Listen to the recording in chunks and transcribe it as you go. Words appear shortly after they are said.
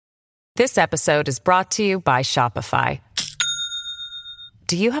This episode is brought to you by Shopify.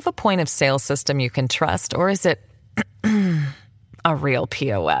 Do you have a point of sale system you can trust, or is it a real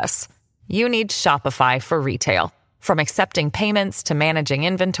POS? You need Shopify for retail. From accepting payments to managing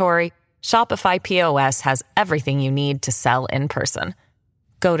inventory, Shopify POS has everything you need to sell in person.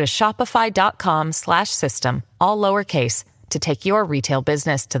 Go to shopify.com/system, all lowercase, to take your retail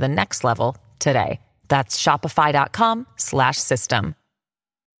business to the next level today. That's shopify.com/system.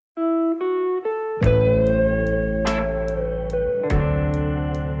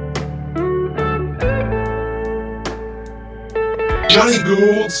 Johnny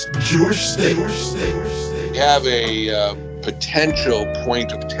Gould's Jewish State. We have a potential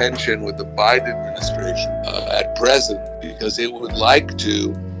point of tension with the Biden administration at present because it would like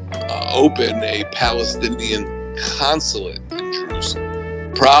to open a Palestinian consulate in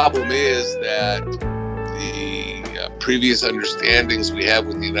Jerusalem. Problem is that the previous understandings we have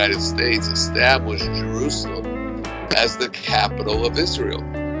with the United States established Jerusalem as the capital of Israel.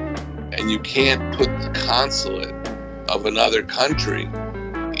 And you can't put the consulate of another country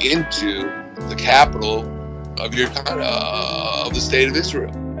into the capital of the state of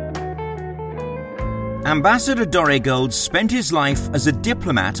Israel. Ambassador Dore Gold spent his life as a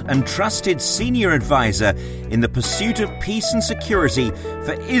diplomat and trusted senior advisor in the pursuit of peace and security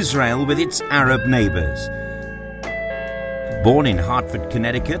for Israel with its Arab neighbors. Born in Hartford,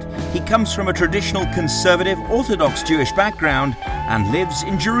 Connecticut, he comes from a traditional conservative Orthodox Jewish background and lives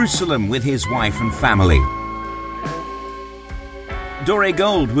in Jerusalem with his wife and family. Dore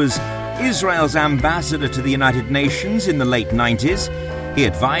Gold was Israel's ambassador to the United Nations in the late 90s. He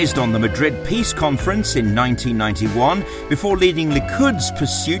advised on the Madrid Peace Conference in 1991 before leading Likud's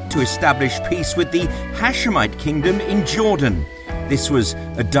pursuit to establish peace with the Hashemite Kingdom in Jordan. This was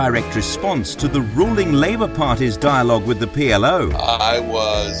a direct response to the ruling Labour Party's dialogue with the PLO. I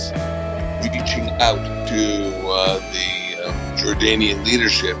was reaching out to the Jordanian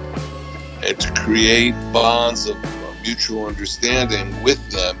leadership and to create bonds of mutual understanding with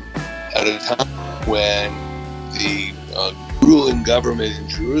them at a time when the ruling government in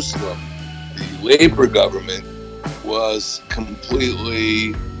Jerusalem, the Labour government, was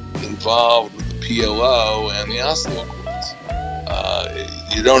completely involved with the PLO and the Oslo Accords.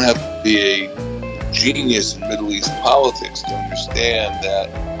 You don't have to be a genius in Middle East politics to understand that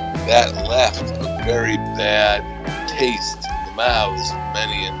that left a very bad taste in the mouths of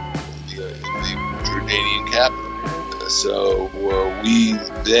many in the Jordanian capital. So we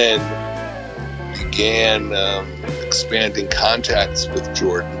then began expanding contacts with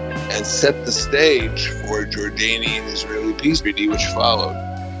Jordan and set the stage for a Jordanian-Israeli peace treaty, which followed.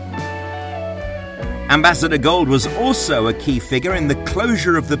 Ambassador Gold was also a key figure in the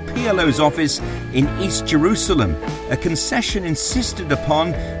closure of the PLO's office in East Jerusalem, a concession insisted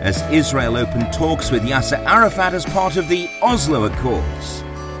upon as Israel opened talks with Yasser Arafat as part of the Oslo Accords.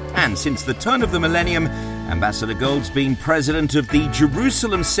 And since the turn of the millennium, Ambassador Gold's been president of the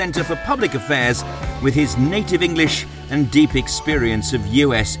Jerusalem Center for Public Affairs with his native English and deep experience of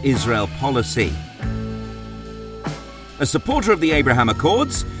US-Israel policy. A supporter of the Abraham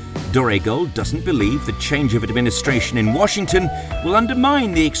Accords, Dore Gold doesn't believe the change of administration in Washington will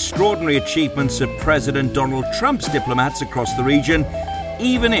undermine the extraordinary achievements of President Donald Trump's diplomats across the region,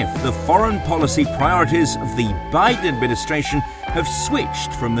 even if the foreign policy priorities of the Biden administration have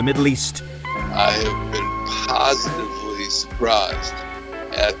switched from the Middle East. I have been positively surprised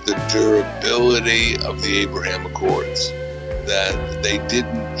at the durability of the Abraham Accords, that they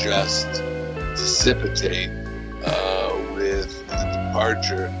didn't just dissipate with the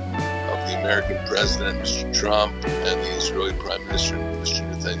departure of the American president, Mr. Trump, and the Israeli Prime Minister, Mr.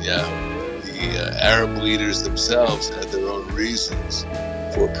 Netanyahu. The Arab leaders themselves had their own reasons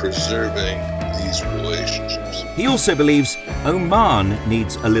for preserving these relationships. He also believes Oman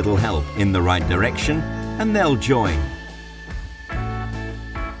needs a little help in the right direction, and they'll join.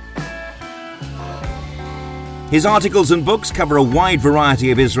 His articles and books cover a wide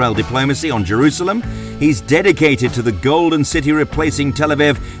variety of Israel diplomacy on Jerusalem. He's dedicated to the Golden City replacing Tel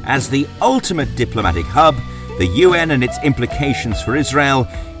Aviv as the ultimate diplomatic hub, the UN and its implications for Israel,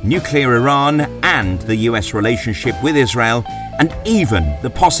 nuclear Iran and the US relationship with Israel, and even the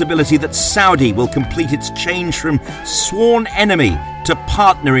possibility that Saudi will complete its change from sworn enemy to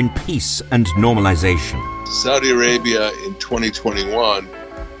partner in peace and normalization. Saudi Arabia in 2021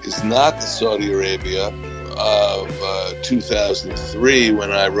 is not the Saudi Arabia of 2003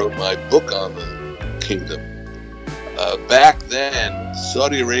 when I wrote my book on the kingdom. Back then,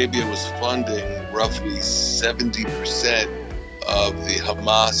 Saudi Arabia was funding roughly 70% of the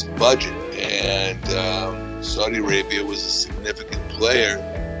Hamas budget, and Saudi Arabia was a significant player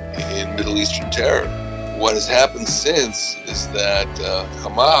in Middle Eastern terror. What has happened since is that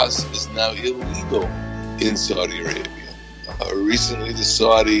Hamas is now illegal in Saudi Arabia. Recently, the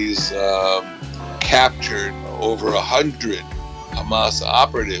Saudis captured over 100 Hamas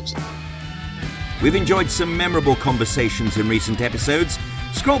operatives. We've enjoyed some memorable conversations in recent episodes.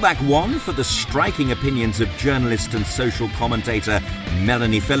 Scroll back one for the striking opinions of journalist and social commentator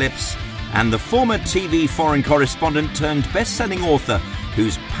Melanie Phillips and the former TV foreign correspondent turned best-selling author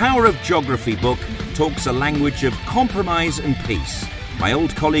whose Power of Geography book talks a language of compromise and peace, my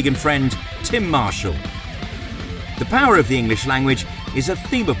old colleague and friend Tim Marshall. The power of the English language is a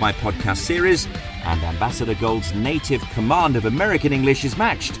theme of my podcast series, and Ambassador Gold's native command of American English is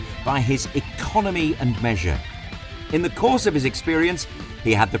matched by his economy and measure. In the course of his experience,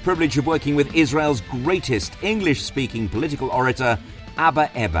 he had the privilege of working with Israel's greatest English-speaking political orator, Abba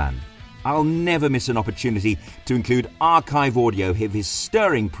Eban. I'll never miss an opportunity to include archive audio of his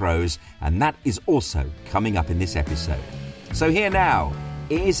stirring prose, and that is also coming up in this episode. So here now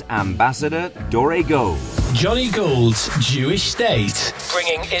is Ambassador Dore Gold. Johnny Gould's Jewish State,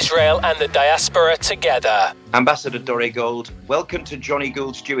 bringing Israel and the diaspora together. Ambassador Dore Gold, welcome to Johnny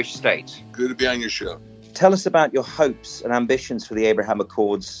Gould's Jewish State. Good to be on your show. Tell us about your hopes and ambitions for the Abraham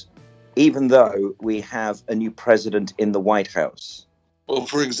Accords, even though we have a new president in the White House. Well,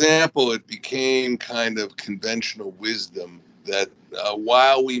 for example, it became kind of conventional wisdom that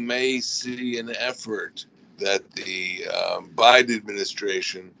while we may see an effort that the Biden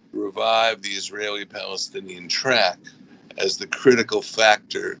administration revive the Israeli-Palestinian track as the critical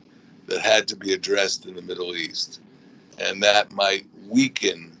factor that had to be addressed in the Middle East. And that might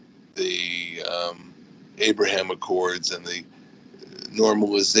weaken the Abraham Accords and the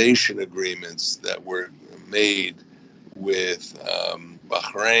normalization agreements that were made with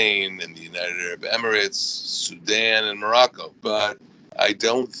Bahrain and the United Arab Emirates, Sudan, and Morocco. But I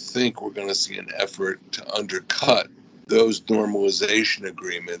don't think we're going to see an effort to undercut those normalization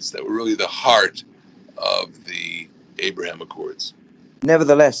agreements that were really the heart of the Abraham Accords.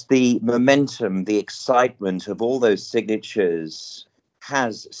 Nevertheless, the momentum, the excitement of all those signatures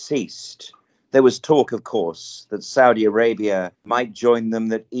has ceased. There was talk, of course, that Saudi Arabia might join them,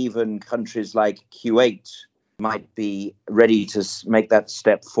 that even countries like Kuwait might be ready to make that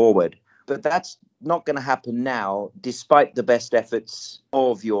step forward. But that's not going to happen now, despite the best efforts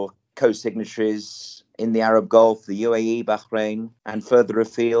of your co-signatories in the Arab Gulf, the UAE, Bahrain, and further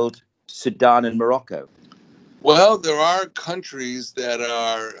afield, Sudan and Morocco. Well, there are countries that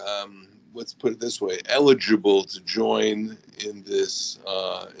are, let's put it this way, eligible to join in this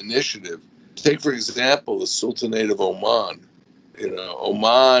initiative. Take, for example, the Sultanate of Oman.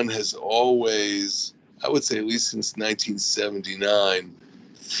 Oman has always, I would say at least since 1979,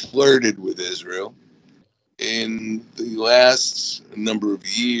 flirted with Israel. In the last number of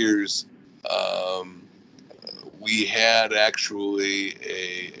years, we had actually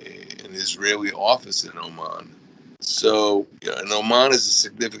an Israeli office in Oman. So, and Oman is a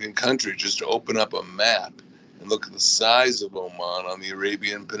significant country. Just to open up a map and look at the size of Oman on the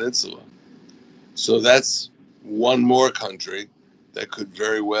Arabian Peninsula. So that's one more country that could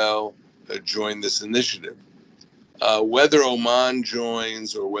very well join this initiative. Whether Oman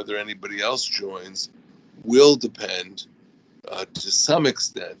joins or whether anybody else joins will depend to some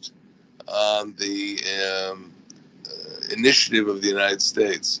extent on the initiative of the United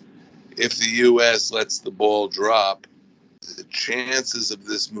States. If the U.S. lets the ball drop, the chances of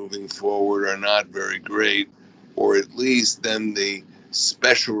this moving forward are not very great, or at least then the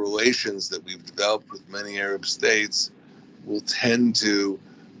special relations that we've developed with many Arab states will tend to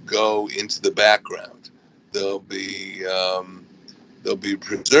go into the background. They'll be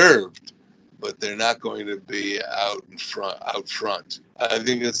preserved, but they're not going to be out front. I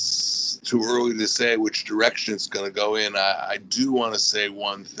think it's too early to say which direction it's going to go in. I do want to say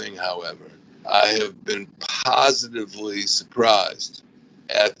one thing, however. I have been positively surprised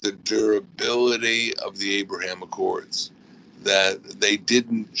at the durability of the Abraham Accords, that they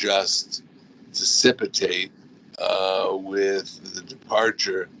didn't just dissipate with the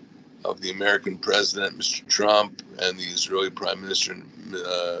departure of the American president, Mr. Trump, and the Israeli Prime Minister,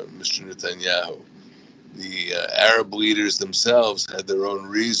 Mr. Netanyahu. The Arab leaders themselves had their own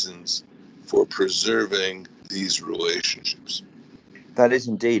reasons for preserving these relationships. That is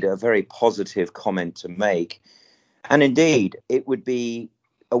indeed a very positive comment to make. And indeed, it would be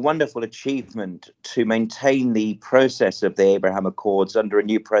a wonderful achievement to maintain the process of the Abraham Accords under a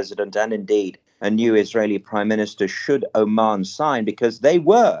new president and indeed a new Israeli prime minister should Oman sign, because they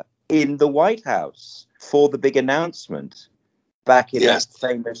were in the White House for the big announcement back in that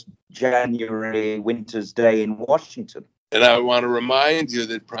famous January winter's day in Washington. And I want to remind you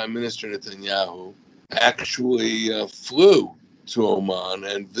that Prime Minister Netanyahu actually flew to Oman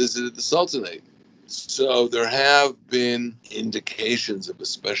and visited the Sultanate. So there have been indications of a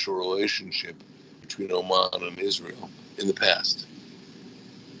special relationship between Oman and Israel in the past.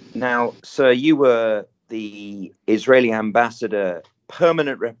 Now, sir, you were the Israeli ambassador,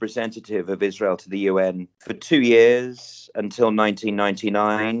 permanent representative of Israel to the UN for 2 years until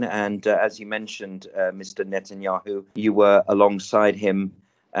 1999. And as you mentioned, Mr. Netanyahu, you were alongside him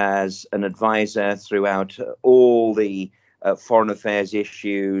as an advisor throughout all the foreign affairs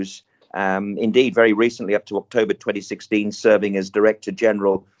issues. Indeed, very recently, up to October 2016, serving as Director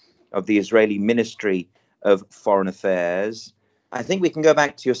General of the Israeli Ministry of Foreign Affairs. I think we can go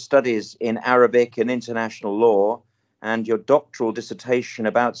back to your studies in Arabic and international law and your doctoral dissertation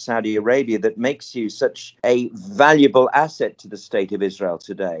about Saudi Arabia that makes you such a valuable asset to the state of Israel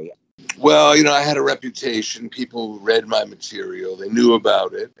today. Well, I had a reputation. People read my material. They knew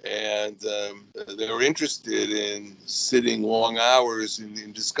about it. And they were interested in sitting long hours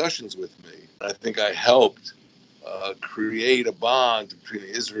in discussions with me. I think I helped create a bond between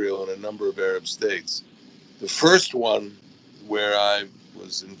Israel and a number of Arab states. The first one where I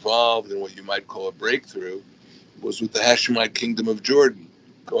was involved in what you might call a breakthrough was with the Hashemite Kingdom of Jordan.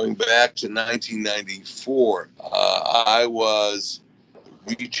 Going back to 1994, I was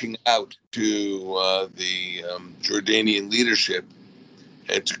reaching out to the Jordanian leadership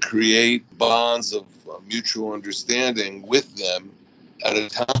and to create bonds of mutual understanding with them at a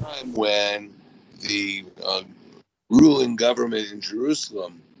time when the ruling government in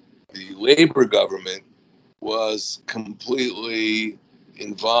Jerusalem, the labor government, was completely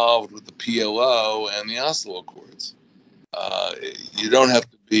involved with the PLO and the Oslo Accords. You don't have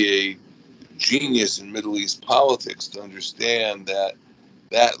to be a genius in Middle East politics to understand that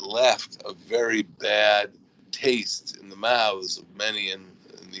left a very bad taste in the mouths of many in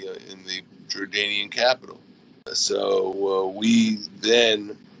the Jordanian capital. So we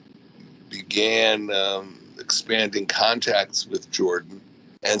then began expanding contacts with Jordan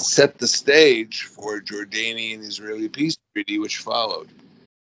and set the stage for a Jordanian-Israeli peace treaty, which followed.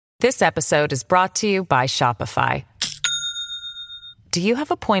 This episode is brought to you by Shopify. Do you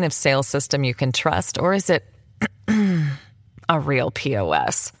have a point of sale system you can trust, or is it a real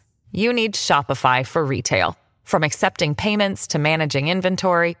POS? You need Shopify for retail. From accepting payments to managing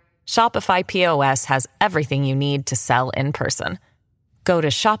inventory, Shopify POS has everything you need to sell in person. Go to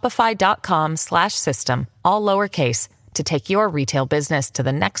shopify.com/system, all lowercase, to take your retail business to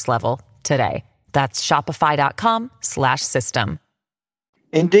the next level today. That's shopify.com/system.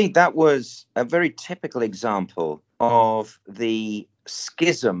 Indeed, that was a very typical example of the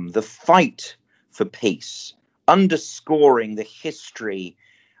schism, the fight for peace, underscoring the history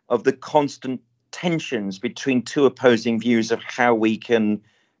of the constant tensions between two opposing views of how we can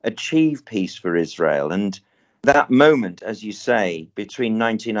achieve peace for Israel. And that moment, as you say, between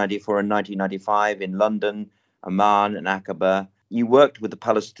 1994 and 1995 in London, Amman and Aqaba, you worked with the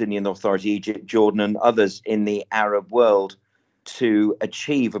Palestinian Authority, Egypt, Jordan and others in the Arab world to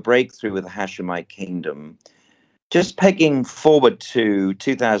achieve a breakthrough with the Hashemite Kingdom. Just pegging forward to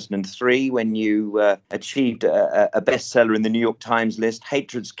 2003, when you achieved a bestseller in the New York Times list,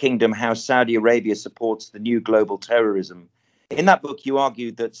 Hatred's Kingdom, How Saudi Arabia Supports the New Global Terrorism. In that book, you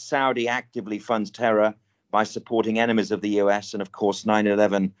argued that Saudi actively funds terror by supporting enemies of the US, and of course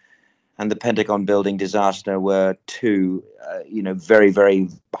 9/11 and the Pentagon building disaster were two, very, very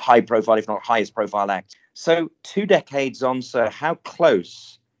high profile, if not highest profile acts. So 2 decades on, sir, how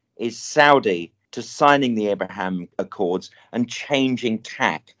close is Saudi to signing the Abraham Accords and changing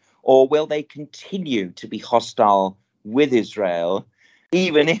tack? Or will they continue to be hostile with Israel,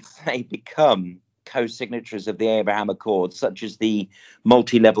 even if they become co-signatories of the Abraham Accords, such as the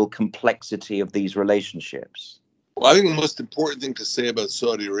multi-level complexity of these relationships? Well, I think the most important thing to say about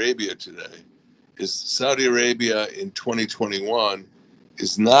Saudi Arabia today is Saudi Arabia in 2021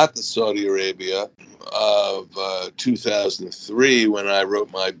 is not the Saudi Arabia of 2003 when I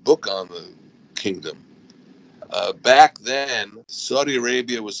wrote my book on the kingdom. Back then, Saudi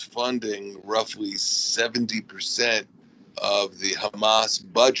Arabia was funding roughly 70% of the Hamas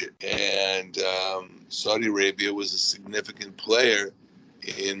budget, and Saudi Arabia was a significant player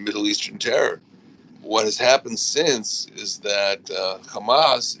in Middle Eastern terror. What has happened since is that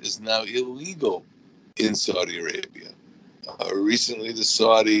Hamas is now illegal in Saudi Arabia. Recently, the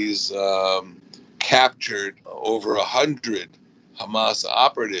Saudis captured over 100 Hamas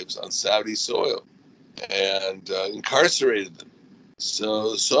operatives on Saudi soil and incarcerated them.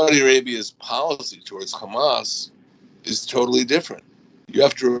 So Saudi Arabia's policy towards Hamas is totally different. You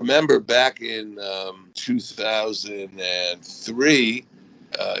have to remember back in 2003,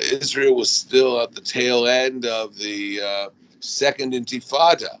 Israel was still at the tail end of the Second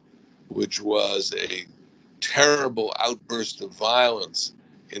Intifada, which was a terrible outburst of violence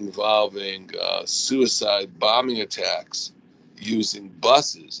involving suicide bombing attacks using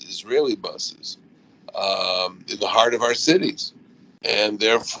buses, Israeli buses, in the heart of our cities. And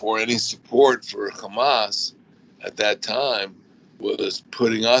therefore, any support for Hamas at that time was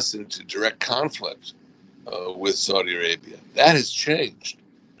putting us into direct conflict with Saudi Arabia. That has changed.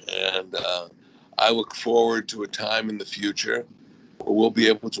 And I look forward to a time in the future where we'll be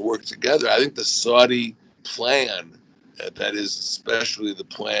able to work together. I think the Saudi plan, that is especially the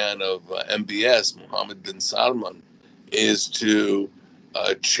plan of MBS, Mohammed bin Salman, is to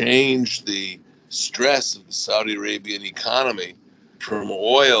change the stress of the Saudi Arabian economy from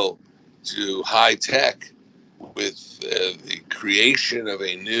oil to high tech, with the creation of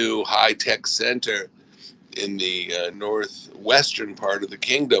a new high tech center in the northwestern part of the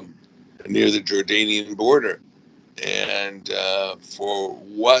kingdom near the Jordanian border. And for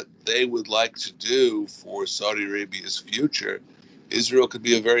what they would like to do for Saudi Arabia's future, Israel could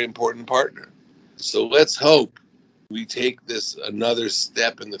be a very important partner. So let's hope we take this another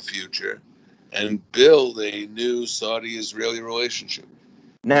step in the future and build a new Saudi-Israeli relationship.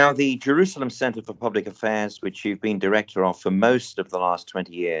 Now, the Jerusalem Center for Public Affairs, which you've been director of for most of the last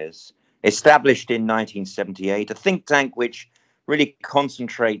 20 years, established in 1978, a think tank which really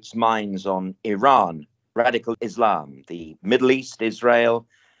concentrates minds on Iran, radical Islam, the Middle East, Israel,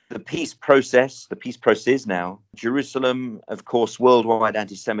 the peace process now, Jerusalem, of course, worldwide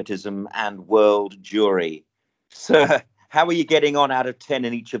anti-Semitism, and world Jewry. So how are you getting on out of 10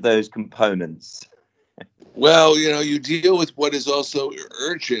 in each of those components? Well, you deal with what is also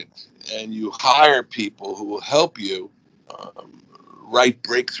urgent, and you hire people who will help you write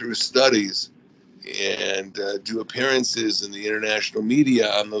breakthrough studies and do appearances in the international media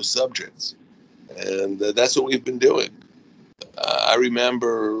on those subjects. And that's what we've been doing. I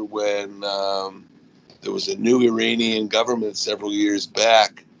remember when there was a new Iranian government several years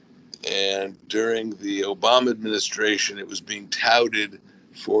back, and during the Obama administration, it was being touted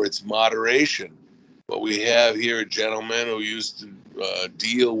for its moderation. But we have here a gentleman who used to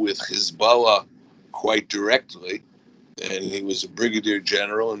deal with Hezbollah quite directly, and he was a brigadier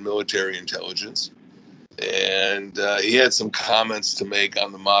general in military intelligence. And he had some comments to make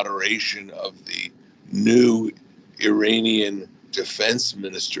on the moderation of the new Iranian defense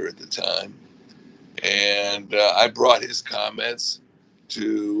minister at the time. And I brought his comments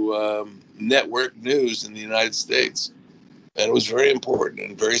to network news in the United States. And it was very important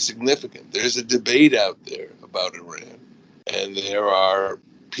and very significant. There's a debate out there about Iran. And there are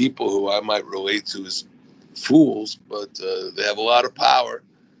people who I might relate to as fools, but they have a lot of power.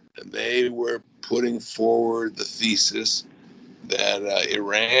 And they were putting forward the thesis that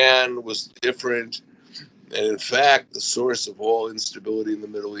Iran was different. And in fact, the source of all instability in the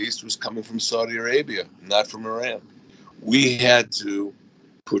Middle East was coming from Saudi Arabia, not from Iran. We had to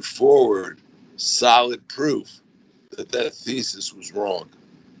put forward solid proof that thesis was wrong,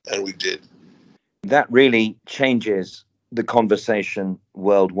 and we did. That really changes the conversation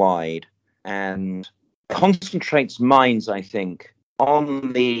worldwide and concentrates minds, I think,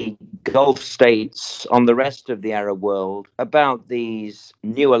 on the Gulf states, on the rest of the Arab world, about these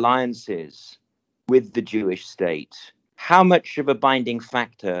new alliances with the Jewish state. How much of a binding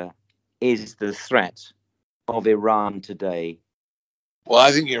factor is the threat of Iran today? Well,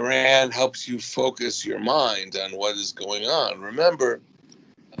 I think Iran helps you focus your mind on what is going on. Remember,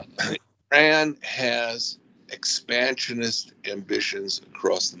 Iran has expansionist ambitions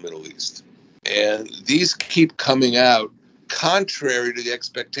across the Middle East. And these keep coming out contrary to the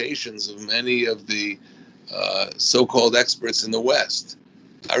expectations of many of the so-called experts in the West.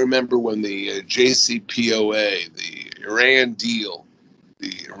 I remember when the JCPOA, the Iran deal,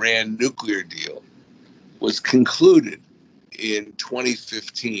 the Iran nuclear deal, was concluded in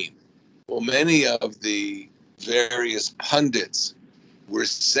 2015. Well, many of the various pundits were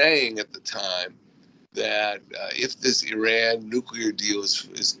saying at the time that if this Iran nuclear deal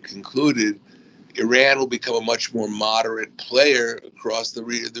is concluded, Iran will become a much more moderate player across the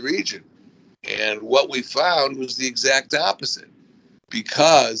region. And what we found was the exact opposite.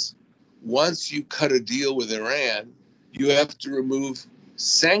 Because once you cut a deal with Iran, you have to remove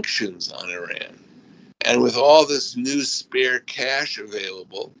sanctions on Iran. And with all this new spare cash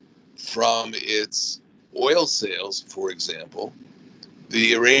available from its oil sales, for example,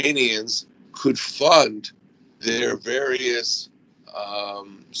 the Iranians could fund their various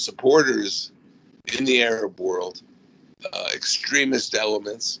supporters in the Arab world extremist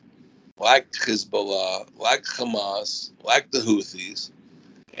elements like Hezbollah, like Hamas, like the Houthis,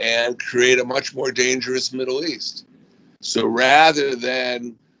 and create a much more dangerous Middle East. So rather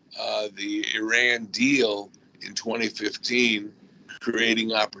than the Iran deal in 2015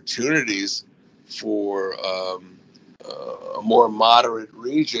 creating opportunities for a more moderate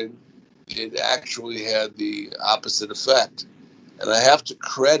region, it actually had the opposite effect. And I have to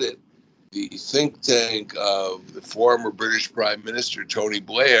credit the think tank of the former British Prime Minister Tony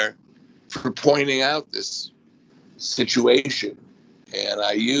Blair for pointing out this situation. And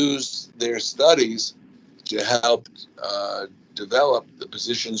I used their studies to help develop the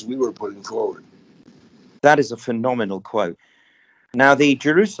positions we were putting forward. That is a phenomenal quote. Now, the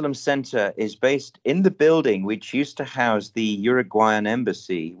Jerusalem Center is based in the building which used to house the Uruguayan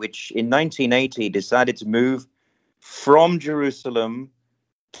embassy, which in 1980 decided to move from Jerusalem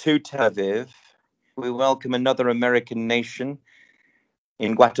to Tel Aviv. We welcome another American nation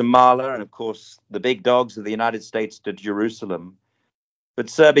in Guatemala, and of course, the big dogs of the United States to Jerusalem. But,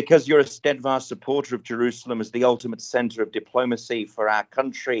 sir, because you're a steadfast supporter of Jerusalem as the ultimate center of diplomacy for our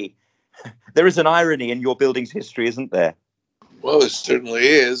country, there is an irony in your building's history, isn't there? Well, there certainly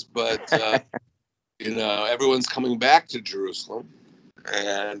is, but, everyone's coming back to Jerusalem,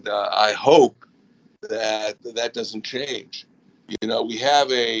 and I hope that doesn't change. We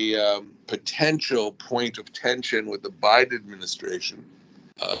have a potential point of tension with the Biden administration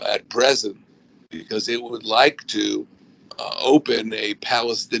at present, because it would like to open a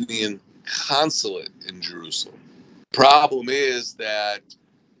Palestinian consulate in Jerusalem. Problem is that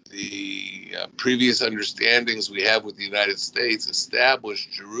the previous understandings we have with the United States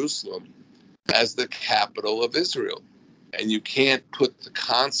established Jerusalem as the capital of Israel. And you can't put the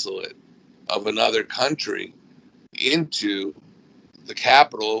consulate of another country into the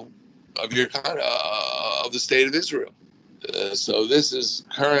capital of your of the state of Israel. So this is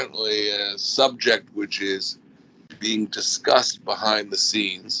currently a subject which is being discussed behind the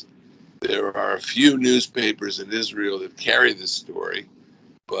scenes. There are a few newspapers in Israel that carry this story,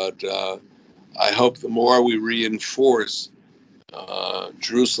 but I hope the more we reinforce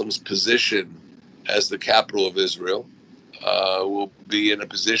Jerusalem's position as the capital of Israel, we'll be in a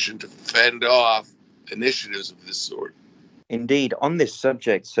position to fend off initiatives of this sort. Indeed, on this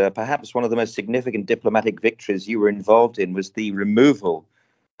subject, sir, perhaps one of the most significant diplomatic victories you were involved in was the removal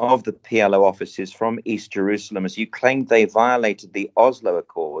of the PLO offices from East Jerusalem, as you claimed they violated the Oslo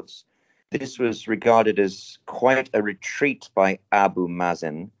Accords. This was regarded as quite a retreat by Abu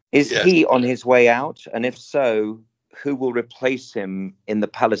Mazen. Is he on his way out? And if so, who will replace him in the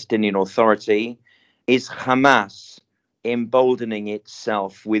Palestinian Authority? Is Hamas emboldening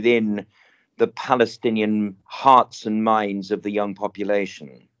itself within the Palestinian hearts and minds of the young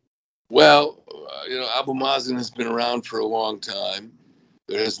population? Well, Abu Mazen has been around for a long time.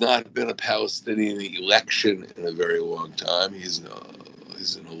 There has not been a Palestinian election in a very long time. He's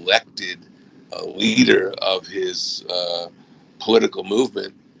an elected leader of his political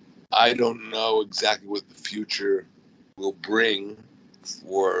movement. I don't know exactly what the future will bring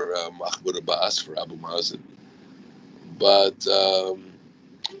for Mahmoud Abbas, for Abu Mazen. But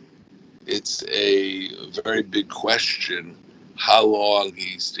it's a very big question how long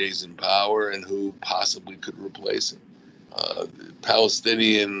he stays in power and who possibly could replace him. The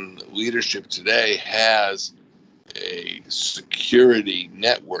Palestinian leadership today has a security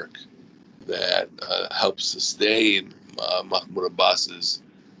network that helps sustain Mahmoud Abbas's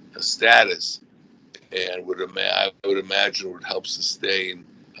status, and I would imagine would help sustain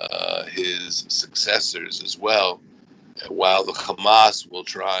his successors as well, while the Hamas will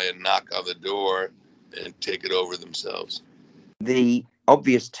try and knock on the door and take it over themselves. The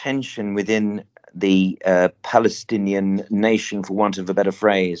obvious tension within the Palestinian nation, for want of a better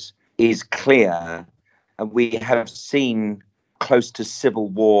phrase, is clear. We have seen close to civil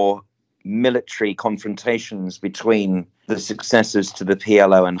war military confrontations between the successors to the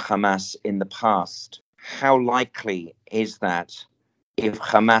PLO and Hamas in the past. How likely is that if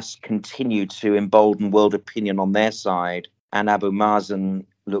Hamas continue to embolden world opinion on their side and Abu Mazen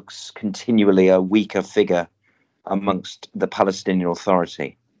looks continually a weaker figure amongst the Palestinian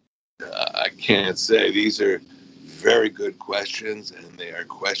Authority? I can't say. These are very good questions, and they are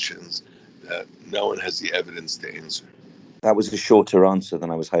questions that no one has the evidence to answer. That was a shorter answer than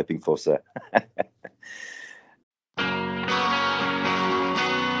I was hoping for, sir.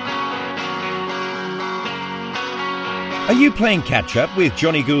 Are you playing catch-up with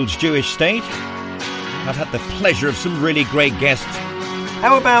Johnny Gould's Jewish State? I've had the pleasure of some really great guests.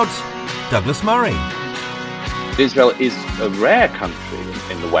 How about Douglas Murray? Israel is a rare country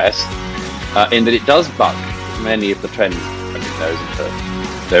in the West in that it does buck many of the trends,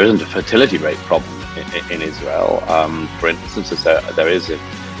 there isn't a fertility rate problem in Israel. For instance, as there is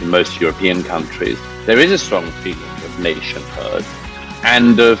in most European countries, there is a strong feeling of nationhood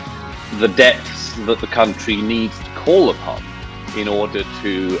and of the depths that the country needs to call upon in order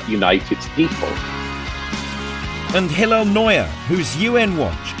to unite its people. And Hillel Neuer, whose UN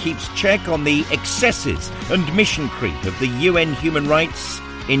Watch keeps check on the excesses and mission creep of the UN human rights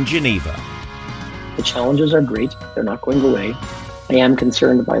in Geneva. The challenges are great. They're not going away. I am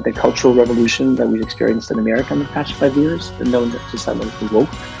concerned by the cultural revolution that we've experienced in America in the past 5 years, known to some as the woke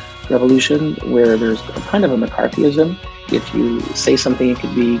revolution, where there's a kind of a McCarthyism. If you say something, it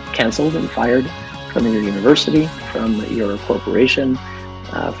could be canceled and fired from your university, from your corporation,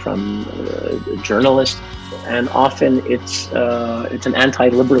 from a journalist. And often it's an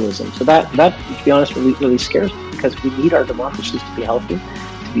anti-liberalism. So that to be honest, really scares me, because we need our democracies to be healthy,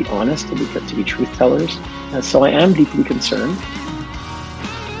 to be honest, to be truth tellers. And so I am deeply concerned.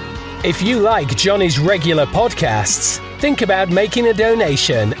 If you like Johnny's regular podcasts, think about making a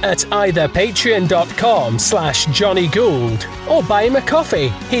donation at either patreon.com/Johnny Gould or buy him a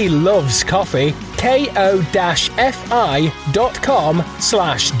coffee. He loves coffee.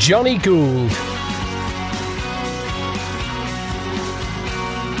 ko-fi.com/Johnny Gould.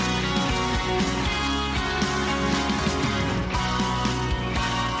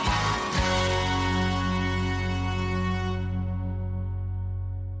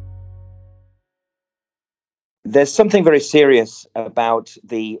 There's something very serious about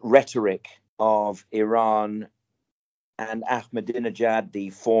the rhetoric of Iran and Ahmadinejad, the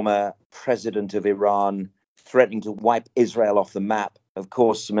former president of Iran, threatening to wipe Israel off the map. Of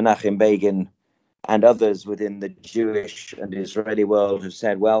course, Menachem Begin and others within the Jewish and Israeli world have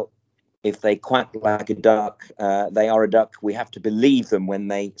said, well, if they quack like a duck, they are a duck. We have to believe them when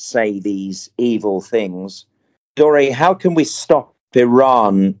they say these evil things. Dore, how can we stop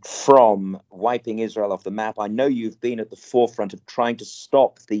Iran from wiping Israel off the map? I know you've been at the forefront of trying to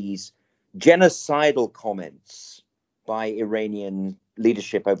stop these genocidal comments by Iranian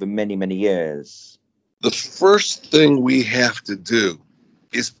leadership over many, many years. The first thing we have to do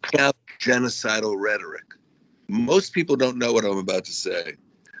is pick out genocidal rhetoric. Most people don't know what I'm about to say,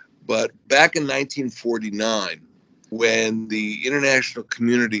 but back in 1949, when the international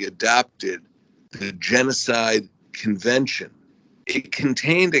community adopted the Genocide Convention, it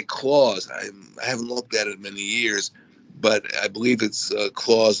contained a clause. I haven't looked at it in many years, but I believe it's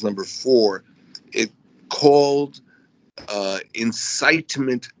clause number 4. It called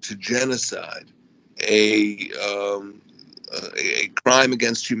incitement to genocide a crime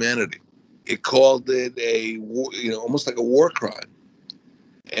against humanity. It called it almost like a war crime,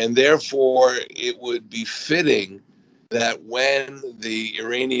 and therefore it would be fitting that when the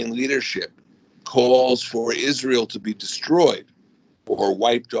Iranian leadership calls for Israel to be destroyed or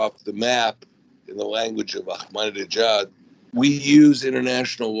wiped off the map, in the language of Ahmadinejad, we use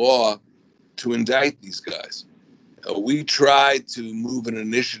international law to indict these guys. We tried to move an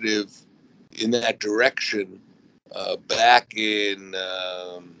initiative in that direction back in,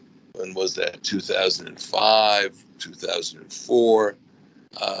 when was that, 2005, 2004,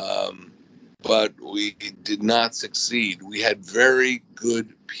 but we did not succeed. We had very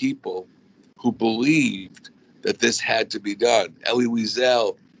good people who believed that this had to be done. Elie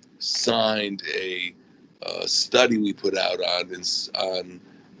Wiesel signed a study we put out on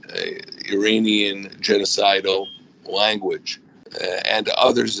Iranian genocidal language, and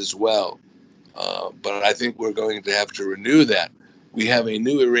others as well. But I think we're going to have to renew that. We have a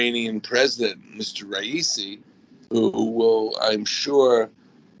new Iranian president, Mr. Raisi, who will, I'm sure,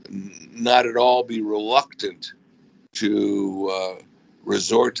 not at all be reluctant to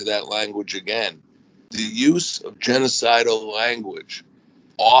resort to that language again. The use of genocidal language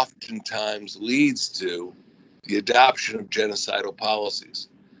oftentimes leads to the adoption of genocidal policies.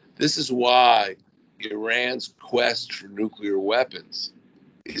 This is why Iran's quest for nuclear weapons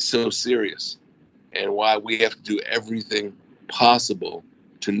is so serious, and why we have to do everything possible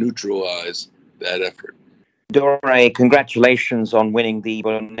to neutralize that effort. Dore, congratulations on winning the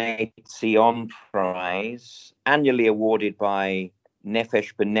B'nai Zion Prize, annually awarded by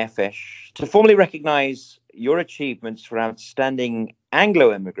Nefesh B'Nefesh, to formally recognize your achievements for outstanding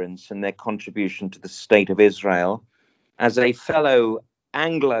Anglo-immigrants and their contribution to the State of Israel. As a fellow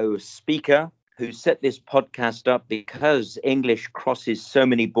Anglo speaker who set this podcast up because English crosses so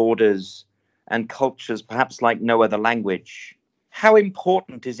many borders and cultures, perhaps like no other language, how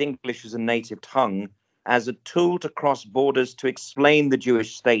important is English as a native tongue as a tool to cross borders to explain the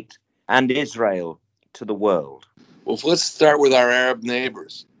Jewish state and Israel to the world? Well, let's start with our Arab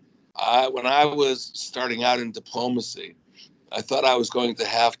neighbors. When I was starting out in diplomacy, I thought I was going to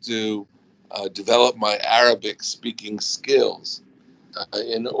have to develop my Arabic speaking skills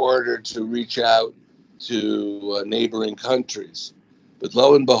in order to reach out to neighboring countries. But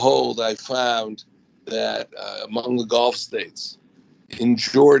lo and behold, I found that among the Gulf states, in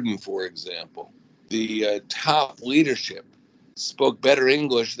Jordan, for example, the top leadership spoke better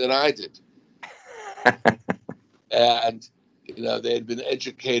English than I did. And, they had been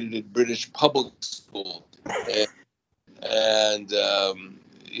educated in British public school. And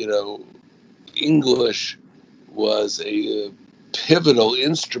English was a pivotal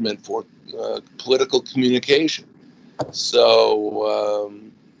instrument for political communication. So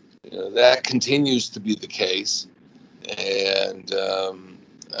that continues to be the case, and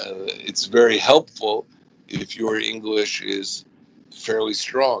it's very helpful if your English is fairly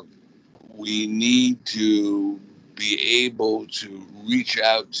strong. We need to be able to reach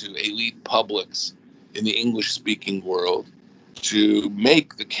out to elite publics in the English-speaking world to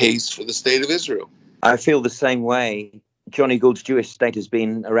make the case for the state of Israel. I feel the same way. Johnny Gould's Jewish State has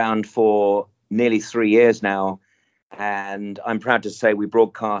been around for nearly 3 years now, and I'm proud to say we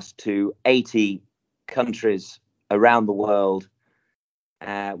broadcast to 80 countries around the world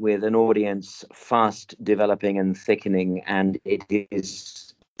with an audience fast developing and thickening, and it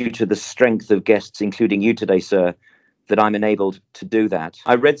is due to the strength of guests, including you today, sir, that I'm enabled to do that.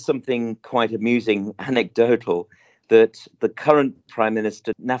 I read something quite amusing, anecdotal, that the current Prime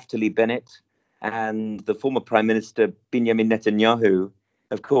Minister, Naftali Bennett, and the former Prime Minister, Benjamin Netanyahu,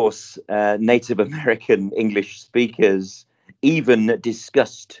 of course, Native American English speakers, even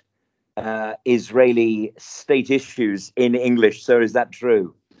discussed Israeli state issues in English. So is that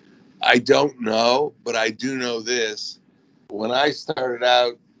true? I don't know, but I do know this. When I started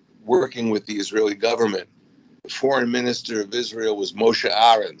out working with the Israeli government, the foreign minister of Israel was Moshe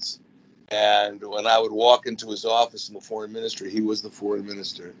Arens. And when I would walk into his office in the foreign ministry, he was the foreign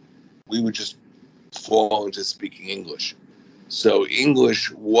minister, we would just fall into speaking English. So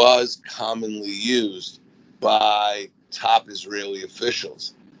English was commonly used by top Israeli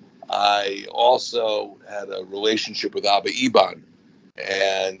officials. I also had a relationship with Abba Eban,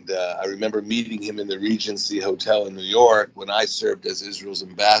 and I remember meeting him in the Regency Hotel in New York when I served as Israel's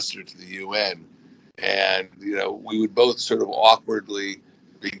ambassador to the UN. And, we would both sort of awkwardly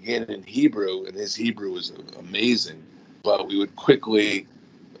begin in Hebrew, and his Hebrew was amazing, but we would quickly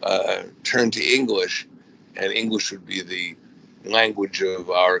turn to English, and English would be the language of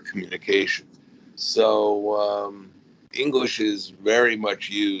our communication. So English is very much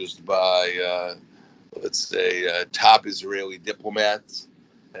used by, let's say, top Israeli diplomats,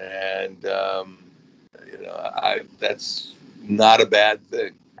 and that's not a bad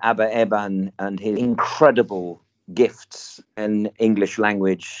thing. Abba Eban and his incredible gifts in English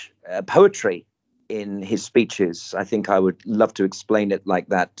language, poetry in his speeches. I think I would love to explain it like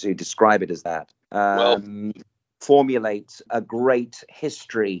that, to describe it as that. Formulate a great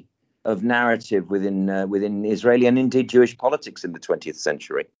history of narrative within Israeli and indeed Jewish politics in the 20th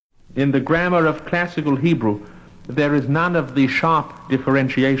century. In the grammar of classical Hebrew, there is none of the sharp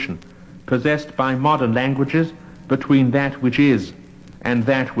differentiation possessed by modern languages between that which is and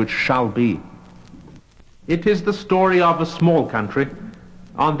that which shall be. It is the story of a small country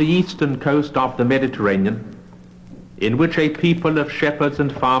on the eastern coast of the Mediterranean, in which a people of shepherds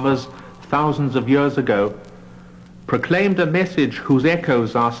and farmers thousands of years ago proclaimed a message whose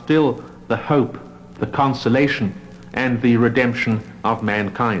echoes are still the hope, the consolation, and the redemption of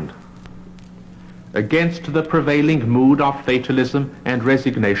mankind. Against the prevailing mood of fatalism and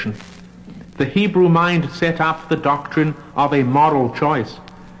resignation, the Hebrew mind set up the doctrine of a moral choice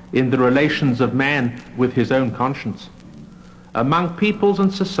in the relations of man with his own conscience. Among peoples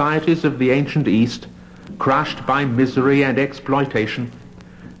and societies of the ancient East, crushed by misery and exploitation,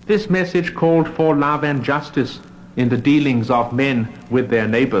 this message called for love and justice in the dealings of men with their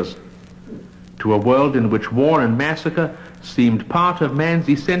neighbors. To a world in which war and massacre seemed part of man's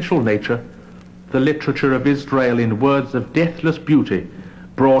essential nature, the literature of Israel, in words of deathless beauty,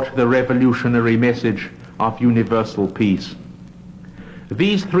 brought the revolutionary message of universal peace.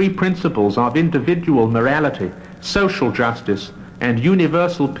 These three principles of individual morality, social justice, and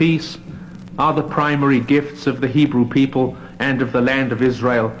universal peace are the primary gifts of the Hebrew people and of the land of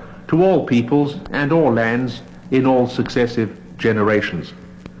Israel to all peoples and all lands in all successive generations.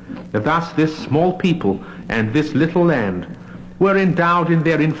 Thus this small people and this little land were endowed in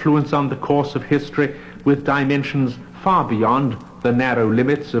their influence on the course of history with dimensions far beyond the narrow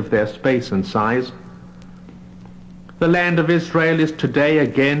limits of their space and size. The land of Israel is today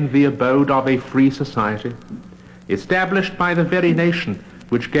again the abode of a free society, established by the very nation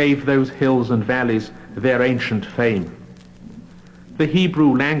which gave those hills and valleys their ancient fame. The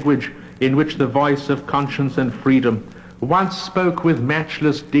Hebrew language, in which the voice of conscience and freedom once spoke with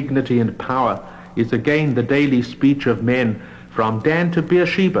matchless dignity and power, is again the daily speech of men from Dan to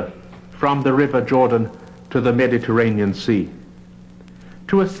Beersheba, from the river Jordan to the Mediterranean Sea.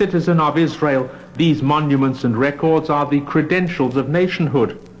 To a citizen of Israel, these monuments and records are the credentials of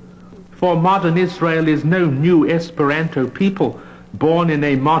nationhood. For modern Israel is no new Esperanto people born in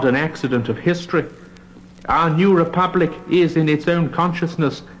a modern accident of history. Our new republic is in its own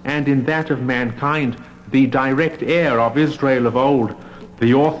consciousness and in that of mankind the direct heir of Israel of old,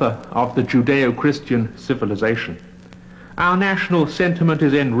 the author of the Judeo-Christian civilization. Our national sentiment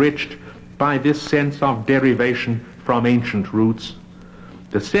is enriched by this sense of derivation from ancient roots.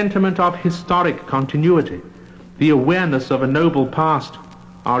 The sentiment of historic continuity, the awareness of a noble past,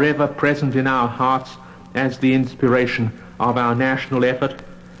 are ever present in our hearts as the inspiration of our national effort.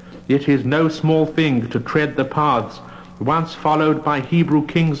 It is no small thing to tread the paths once followed by Hebrew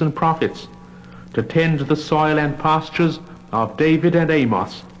kings and prophets, to tend the soil and pastures of David and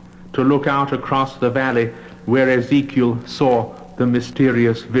Amos, to look out across the valley where Ezekiel saw the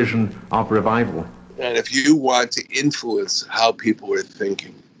mysterious vision of revival. And if you want to influence how people are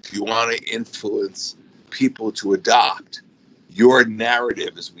thinking, if you want to influence people to adopt your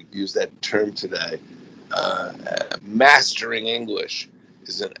narrative, as we use that term today, mastering English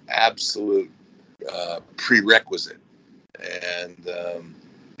is an absolute prerequisite. And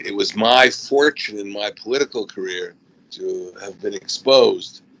it was my fortune in my political career to have been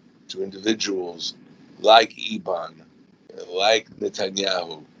exposed to individuals like Eban, like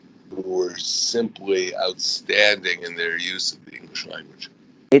Netanyahu, who were simply outstanding in their use of the English language.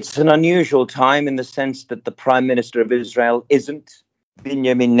 It's an unusual time in the sense that the Prime Minister of Israel isn't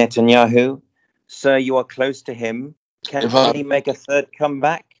Benjamin Netanyahu. Sir, you are close to him. Can he make a third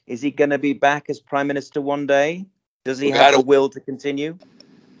comeback? Is he going to be back as Prime Minister one day? Does he have the will to continue?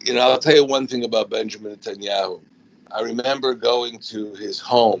 You know, I'll tell you one thing about Benjamin Netanyahu. I remember going to his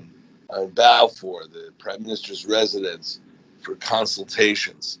home on Balfour, the Prime Minister's residence, for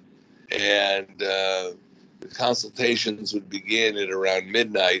consultations. And the consultations would begin at around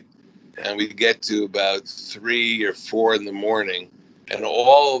midnight, and we'd get to about 3 or 4 in the morning, and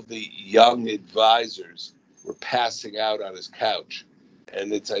all of the young advisors were passing out on his couch.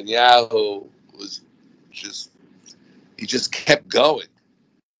 And Netanyahu was he just kept going.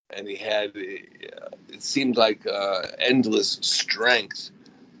 And he had, it seemed like endless strength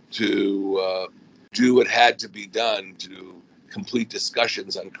to do what had to be done to complete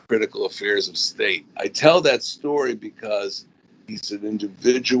discussions on critical affairs of state. I tell that story because he's an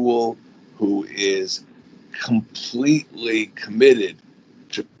individual who is completely committed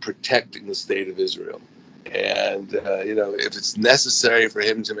to protecting the state of Israel. And, if it's necessary for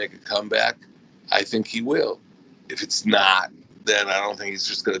him to make a comeback, I think he will. If it's not, then I don't think he's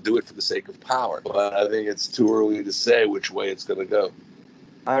just going to do it for the sake of power. But I think it's too early to say which way it's going to go.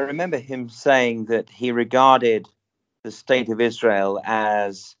 I remember him saying that he regarded the state of Israel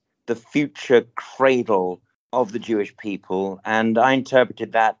as the future cradle of the Jewish people. And I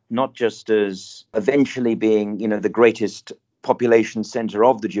interpreted that not just as eventually being, the greatest population center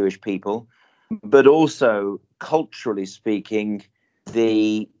of the Jewish people, but also, culturally speaking,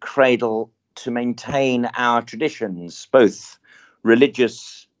 the cradle to maintain our traditions, both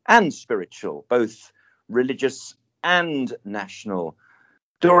religious and spiritual, both religious and national.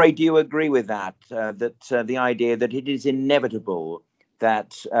 Dore, do you agree with that? That the idea that it is inevitable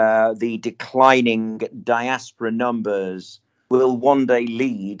that the declining diaspora numbers will one day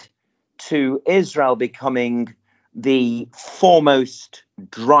lead to Israel becoming the foremost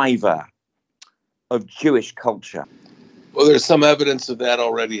driver of Jewish culture? Well, there's some evidence of that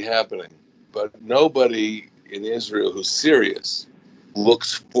already happening, but nobody in Israel who's serious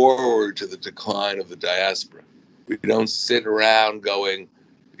looks forward to the decline of the diaspora. We don't sit around going,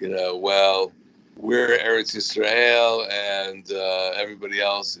 well, we're Eretz Yisrael and everybody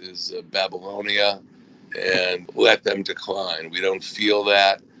else is Babylonia, and let them decline. We don't feel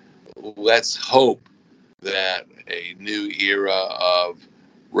that. Let's hope that a new era of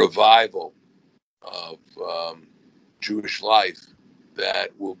revival of Jewish life that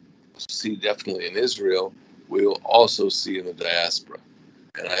we'll see definitely in Israel, we'll also see in the diaspora.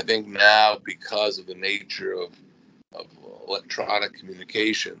 And I think now, because of the nature of electronic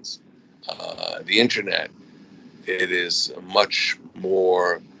communications, the internet, it is much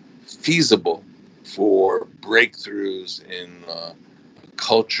more feasible for breakthroughs in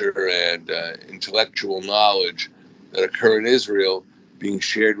culture and intellectual knowledge that occur in Israel being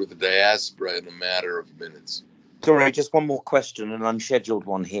shared with the diaspora in a matter of minutes. Sorry, just one more question, an unscheduled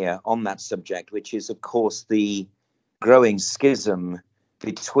one here on that subject, which is, of course, the growing schism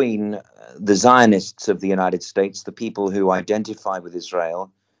between the Zionists of the United States, the people who identify with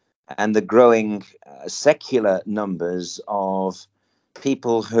Israel, and the growing secular numbers of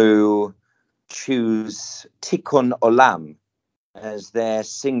people who choose Tikkun Olam as their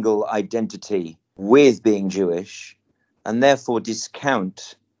single identity with being Jewish, and therefore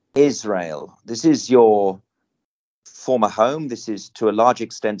discount Israel. This is your former home. This is, to a large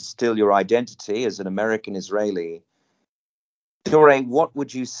extent, still your identity as an American Israeli. Dore, what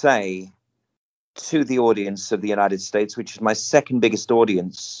would you say to the audience of the United States, which is my second biggest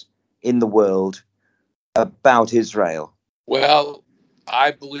audience in the world, about Israel? Well,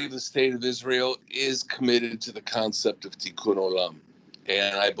 I believe the state of Israel is committed to the concept of Tikkun Olam.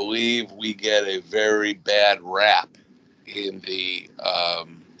 And I believe we get a very bad rap in the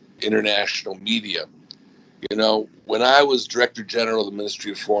international media. You know, when I was Director General of the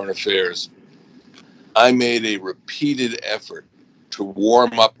Ministry of Foreign Affairs, I made a repeated effort to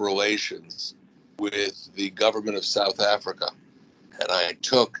warm up relations with the government of South Africa. And I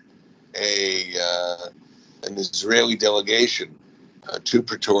took an Israeli delegation to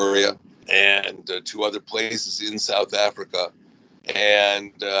Pretoria and to other places in South Africa.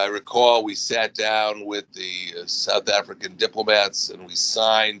 And I recall we sat down with the South African diplomats and we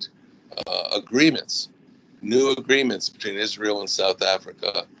signed agreements, new agreements between Israel and South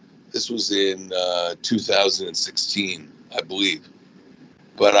Africa. This was in 2016, I believe.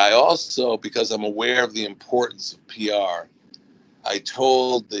 But I also, because I'm aware of the importance of PR, I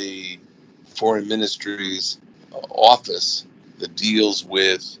told the Foreign Ministry's office that deals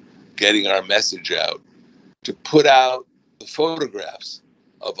with getting our message out to put out the photographs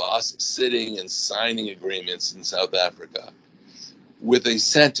of us sitting and signing agreements in South Africa with a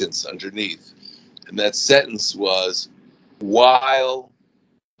sentence underneath. And that sentence was, while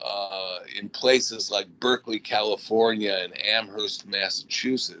in places like Berkeley, California, and Amherst,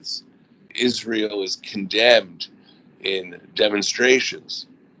 Massachusetts, Israel is condemned in demonstrations,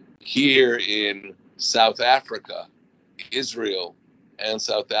 here in South Africa, Israel and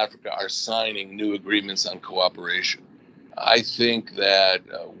South Africa are signing new agreements on cooperation. I think that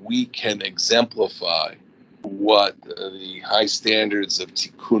we can exemplify what the high standards of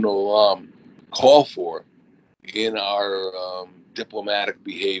Tikkun Olam call for in our diplomatic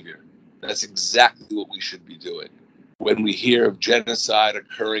behavior. That's exactly what we should be doing. When we hear of genocide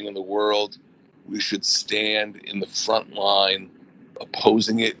occurring in the world, we should stand in the front line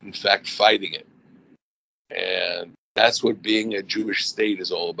opposing it, in fact, fighting it. And that's what being a Jewish state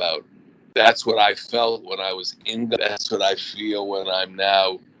is all about. That's what I felt when I was in. That's what I feel when I'm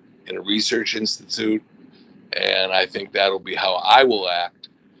now in a research institute. And I think that'll be how I will act,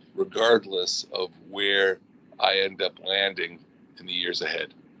 regardless of where I end up landing in the years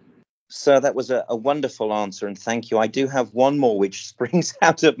ahead. So that was a wonderful answer, and thank you. I do have one more which springs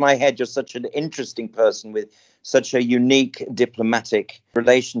out of my head. You're such an interesting person with such a unique diplomatic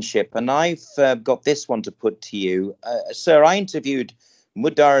relationship. And I've got this one to put to you. Sir, I interviewed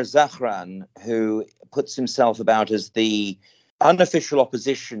Mudar Zahran, who puts himself about as the unofficial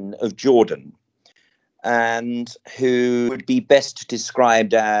opposition of Jordan, and who would be best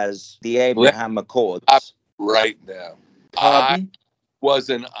described as the Abraham Accords. Right now. Pardon? I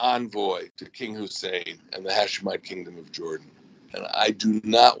was an envoy to King Hussein and the Hashemite Kingdom of Jordan. And I do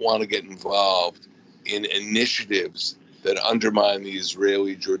not want to get involved in initiatives that undermine the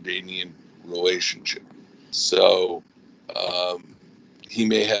Israeli-Jordanian relationship. So he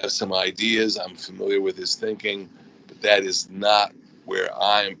may have some ideas. I'm familiar with his thinking, but that is not where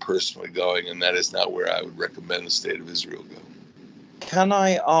I am personally going, and that is not where I would recommend the state of Israel go. Can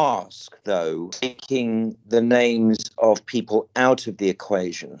I ask, though, taking the names of people out of the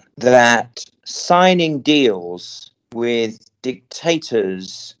equation, that signing deals with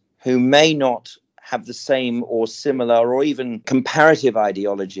dictators who may not have the same or similar or even comparative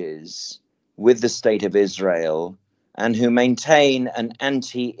ideologies with the state of Israel, and who maintain an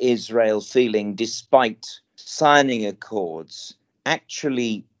anti-Israel feeling despite signing accords,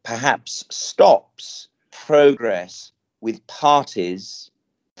 actually perhaps stops progress with parties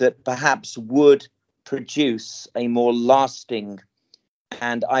that perhaps would produce a more lasting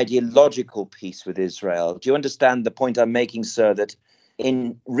and ideological peace with Israel? Do you understand the point I'm making, sir, that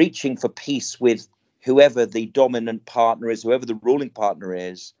in reaching for peace with whoever the dominant partner is, whoever the ruling partner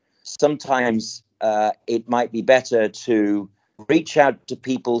is, sometimes it might be better to reach out to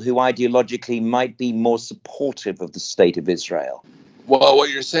people who ideologically might be more supportive of the state of Israel? Well, what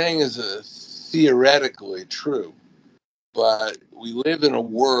you're saying is theoretically true. But we live in a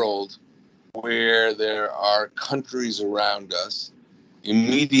world where there are countries around us,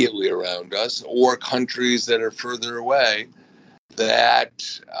 immediately around us, or countries that are further away that,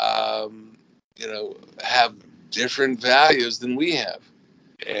 have different values than we have.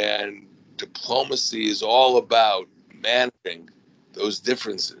 And diplomacy is all about managing those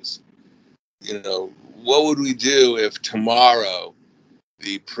differences. What would we do if tomorrow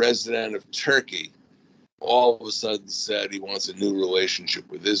the president of Turkey all of a sudden said he wants a new relationship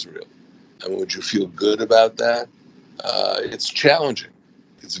with Israel? I mean, would you feel good about that? It's challenging.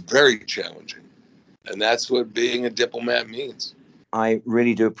 It's very challenging. And that's what being a diplomat means. I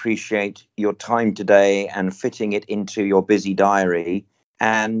really do appreciate your time today and fitting it into your busy diary.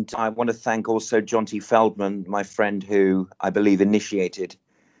 And I want to thank also John T. Feldman, my friend, who I believe initiated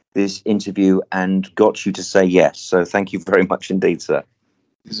this interview and got you to say yes. So thank you very much indeed, sir.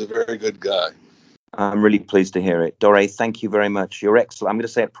 He's a very good guy. I'm really pleased to hear it. Dore, thank you very much. Your Excellent. I'm going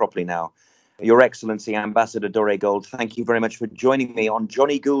to say it properly now. Your Excellency, Ambassador Dore Gold, thank you very much for joining me on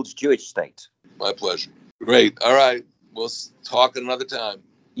Johnny Gould's Jewish State. My pleasure. Great. All right. We'll talk another time.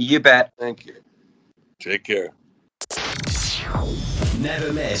 You bet. Thank you. Take care.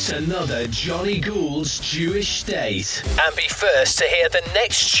 Never miss another Johnny Gould's Jewish State. And be first to hear the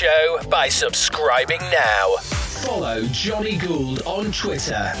next show by subscribing now. Follow Johnny Gould on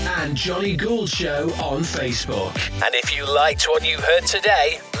Twitter and Johnny Gould Show on Facebook. And if you liked what you heard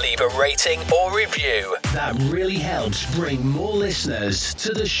today, leave a rating or review. That really helps bring more listeners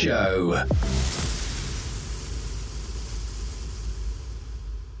to the show.